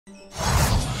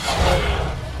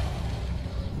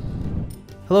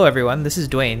Hello everyone, this is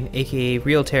Dwayne, aka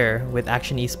Real Terror with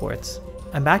Akshon Esports.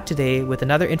 I'm back today with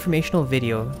another informational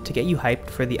video to get you hyped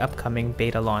for the upcoming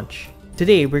beta launch.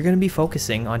 Today we're going to be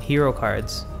focusing on hero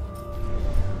cards.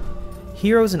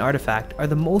 Heroes and Artifact are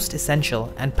the most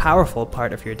essential and powerful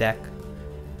part of your deck.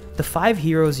 The 5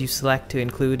 heroes you select to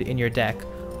include in your deck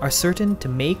are certain to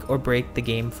make or break the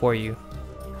game for you.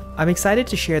 I'm excited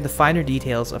to share the finer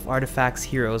details of Artifact's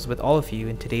heroes with all of you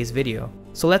in today's video,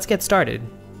 so let's get started.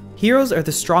 Heroes are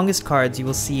the strongest cards you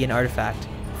will see in Artifact,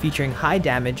 featuring high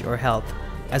damage or health,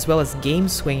 as well as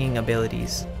game-swinging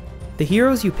abilities. The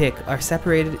heroes you pick are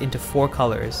separated into 4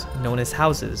 colors, known as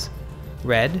houses: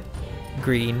 red,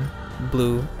 green,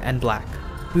 blue, and black.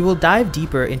 We will dive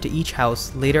deeper into each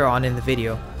house later on in the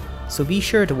video, so be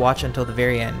sure to watch until the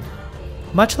very end.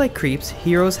 Much like creeps,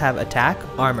 heroes have attack,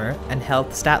 armor, and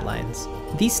health stat lines.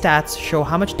 These stats show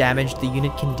how much damage the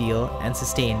unit can deal and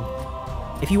sustain.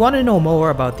 If you want to know more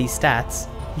about these stats,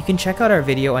 you can check out our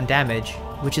video on damage,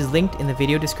 which is linked in the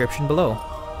video description below.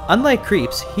 Unlike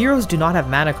creeps, heroes do not have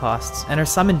mana costs and are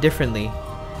summoned differently.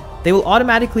 They will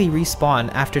automatically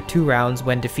respawn after 2 rounds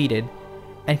when defeated,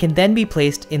 and can then be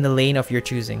placed in the lane of your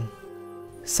choosing.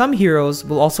 Some heroes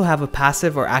will also have a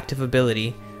passive or active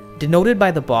ability, denoted by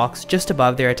the box just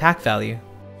above their attack value.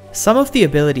 Some of the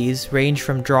abilities range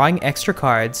from drawing extra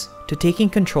cards to taking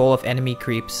control of enemy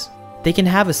creeps. They can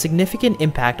have a significant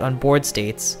impact on board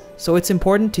states, so it's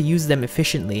important to use them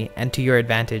efficiently and to your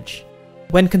advantage.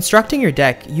 When constructing your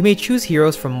deck, you may choose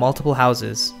heroes from multiple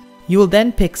houses. You will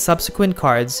then pick subsequent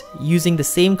cards using the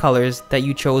same colors that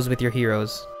you chose with your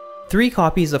heroes. 3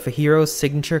 copies of a hero's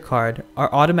signature card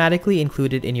are automatically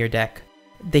included in your deck.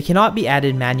 They cannot be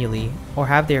added manually or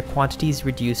have their quantities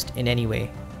reduced in any way.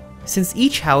 Since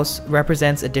each house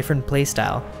represents a different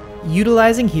playstyle,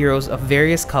 utilizing heroes of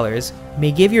various colors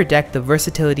may give your deck the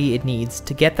versatility it needs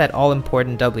to get that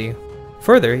all-important W.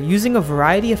 Further, using a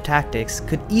variety of tactics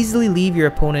could easily leave your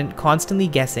opponent constantly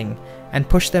guessing and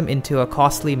push them into a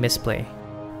costly misplay.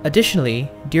 Additionally,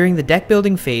 during the deck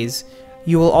building phase,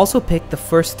 you will also pick the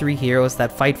first 3 heroes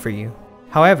that fight for you.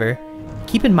 However,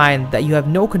 keep in mind that you have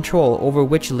no control over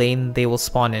which lane they will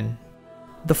spawn in.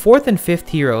 The 4th and 5th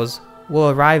heroes will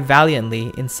arrive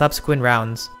valiantly in subsequent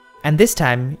rounds, and this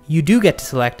time you do get to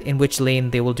select in which lane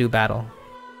they will do battle.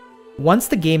 Once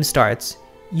the game starts,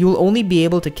 you will only be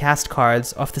able to cast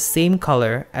cards of the same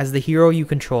color as the hero you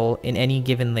control in any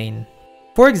given lane.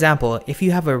 For example, if you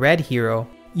have a red hero,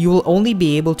 you will only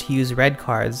be able to use red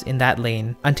cards in that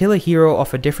lane until a hero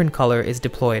of a different color is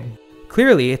deployed.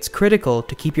 Clearly, it's critical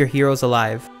to keep your heroes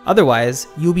alive, otherwise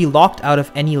you'll be locked out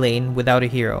of any lane without a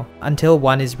hero until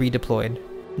one is redeployed.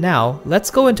 Now,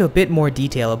 let's go into a bit more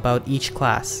detail about each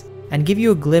class, and give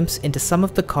you a glimpse into some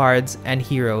of the cards and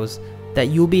heroes that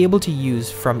you'll be able to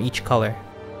use from each color.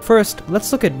 First,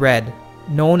 let's look at red,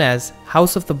 known as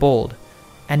House of the Bold,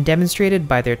 and demonstrated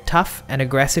by their tough and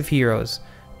aggressive heroes,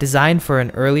 designed for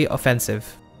an early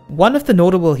offensive. One of the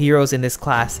notable heroes in this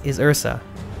class is Ursa.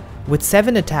 With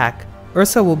 7 attack,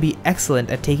 Ursa will be excellent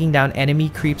at taking down enemy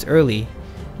creeps early,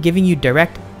 giving you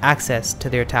direct access to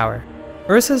their tower.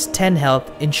 Ursa's 10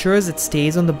 health ensures it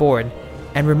stays on the board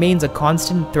and remains a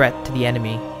constant threat to the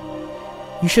enemy.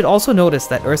 You should also notice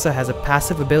that Ursa has a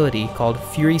passive ability called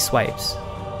Fury Swipes.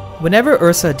 Whenever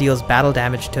Ursa deals battle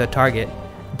damage to a target,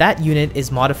 that unit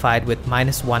is modified with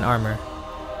 -1 armor.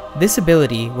 This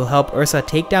ability will help Ursa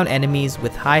take down enemies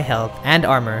with high health and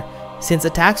armor, since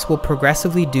attacks will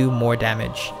progressively do more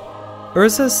damage.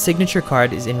 Ursa's signature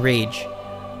card is Enrage,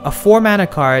 a 4-mana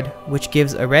card which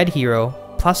gives a red hero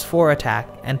 +4 attack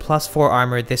and +4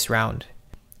 armor this round.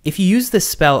 If you use this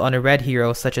spell on a red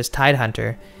hero such as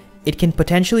Tidehunter, it can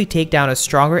potentially take down a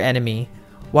stronger enemy,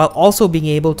 while also being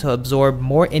able to absorb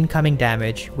more incoming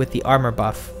damage with the armor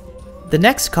buff. The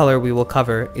next color we will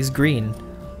cover is green,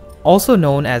 also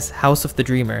known as House of the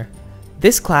Dreamer.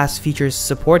 This class features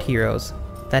support heroes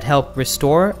that help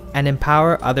restore and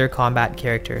empower other combat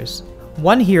characters.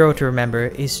 One hero to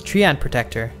remember is Treant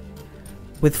Protector.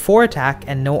 With 4 attack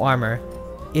and no armor,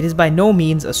 it is by no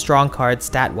means a strong card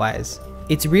stat-wise.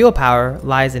 Its real power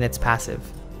lies in its passive.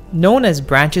 Known as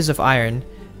Branches of Iron,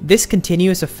 this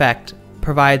continuous effect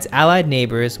provides allied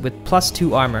neighbors with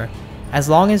 +2 armor as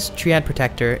long as Treant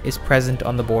Protector is present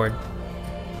on the board.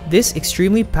 This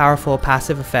extremely powerful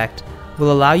passive effect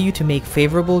will allow you to make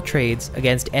favorable trades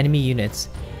against enemy units,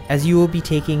 as you will be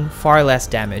taking far less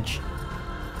damage.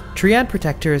 Treant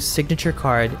Protector's signature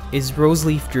card is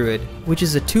Roseleaf Druid, which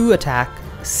is a 2 attack,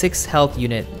 6 health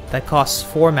unit that costs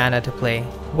 4 mana to play.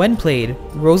 When played,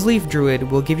 Roseleaf Druid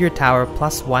will give your tower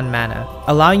 +1 mana,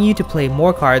 allowing you to play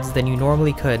more cards than you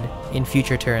normally could in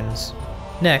future turns.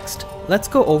 Next, let's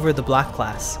go over the black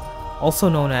class, also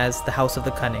known as the House of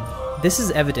the Cunning. This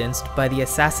is evidenced by the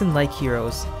assassin-like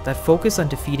heroes that focus on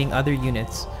defeating other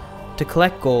units to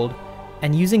collect gold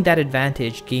and using that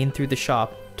advantage gained through the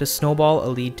shop to snowball a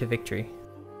lead to victory.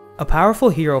 A powerful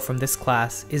hero from this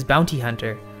class is Bounty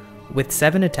Hunter, with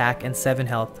 7 attack and 7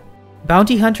 health.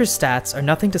 Bounty Hunter's stats are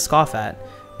nothing to scoff at,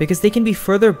 because they can be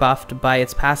further buffed by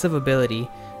its passive ability,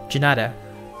 Janata,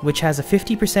 which has a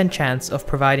 50% chance of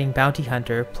providing Bounty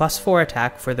Hunter plus 4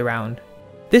 attack for the round.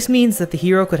 This means that the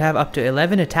hero could have up to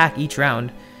 11 attack each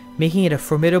round, making it a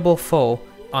formidable foe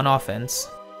on offense.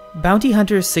 Bounty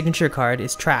Hunter's signature card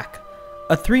is Track,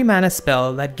 a 3-mana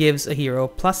spell that gives a hero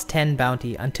plus 10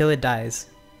 bounty until it dies.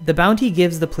 The bounty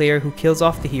gives the player who kills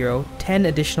off the hero 10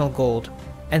 additional gold,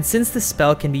 and since this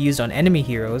spell can be used on enemy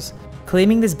heroes,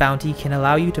 claiming this bounty can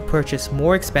allow you to purchase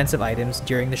more expensive items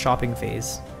during the shopping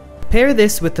phase. Pair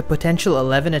this with the potential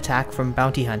 11 attack from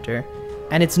Bounty Hunter,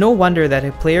 and it's no wonder that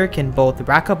a player can both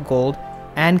rack up gold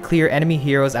and clear enemy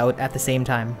heroes out at the same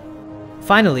time.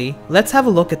 Finally, let's have a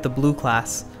look at the blue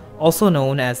class, also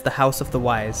known as the House of the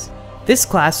Wise. This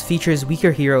class features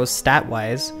weaker heroes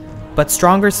stat-wise, but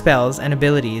stronger spells and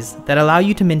abilities that allow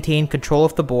you to maintain control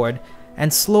of the board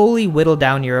and slowly whittle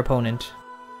down your opponent.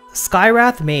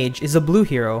 Skywrath Mage is a blue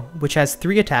hero, which has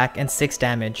 3 attack and 6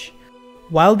 damage.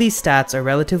 While these stats are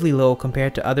relatively low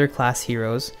compared to other class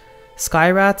heroes,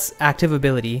 Skywrath's active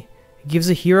ability gives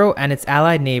a hero and its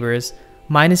allied neighbors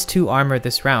 -2 armor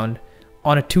this round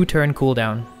on a 2-turn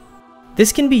cooldown.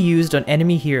 This can be used on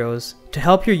enemy heroes to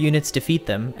help your units defeat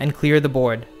them and clear the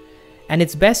board, and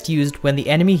it's best used when the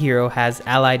enemy hero has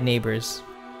allied neighbors.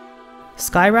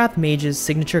 Skywrath Mage's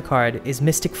signature card is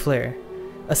Mystic Flare,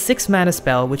 a 6-mana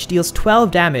spell which deals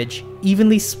 12 damage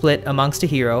evenly split amongst a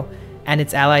hero and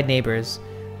its allied neighbors.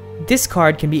 This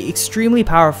card can be extremely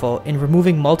powerful in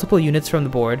removing multiple units from the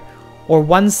board or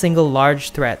one single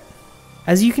large threat.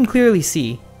 As you can clearly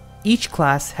see, each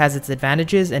class has its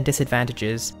advantages and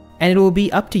disadvantages, and it will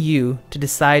be up to you to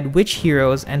decide which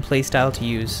heroes and playstyle to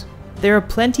use. There are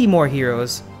plenty more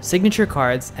heroes, signature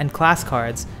cards, and class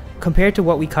cards compared to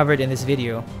what we covered in this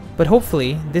video, but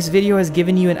hopefully this video has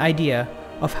given you an idea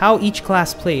of how each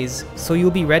class plays so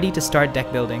you'll be ready to start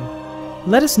deck building.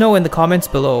 Let us know in the comments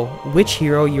below which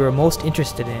hero you are most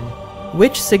interested in.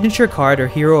 Which signature card or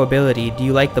hero ability do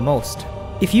you like the most?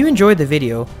 If you enjoyed the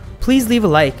video, please leave a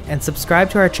like and subscribe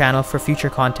to our channel for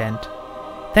future content.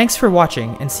 Thanks for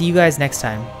watching and see you guys next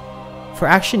time. For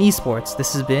Akshon Esports,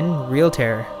 this has been Real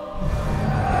Terror.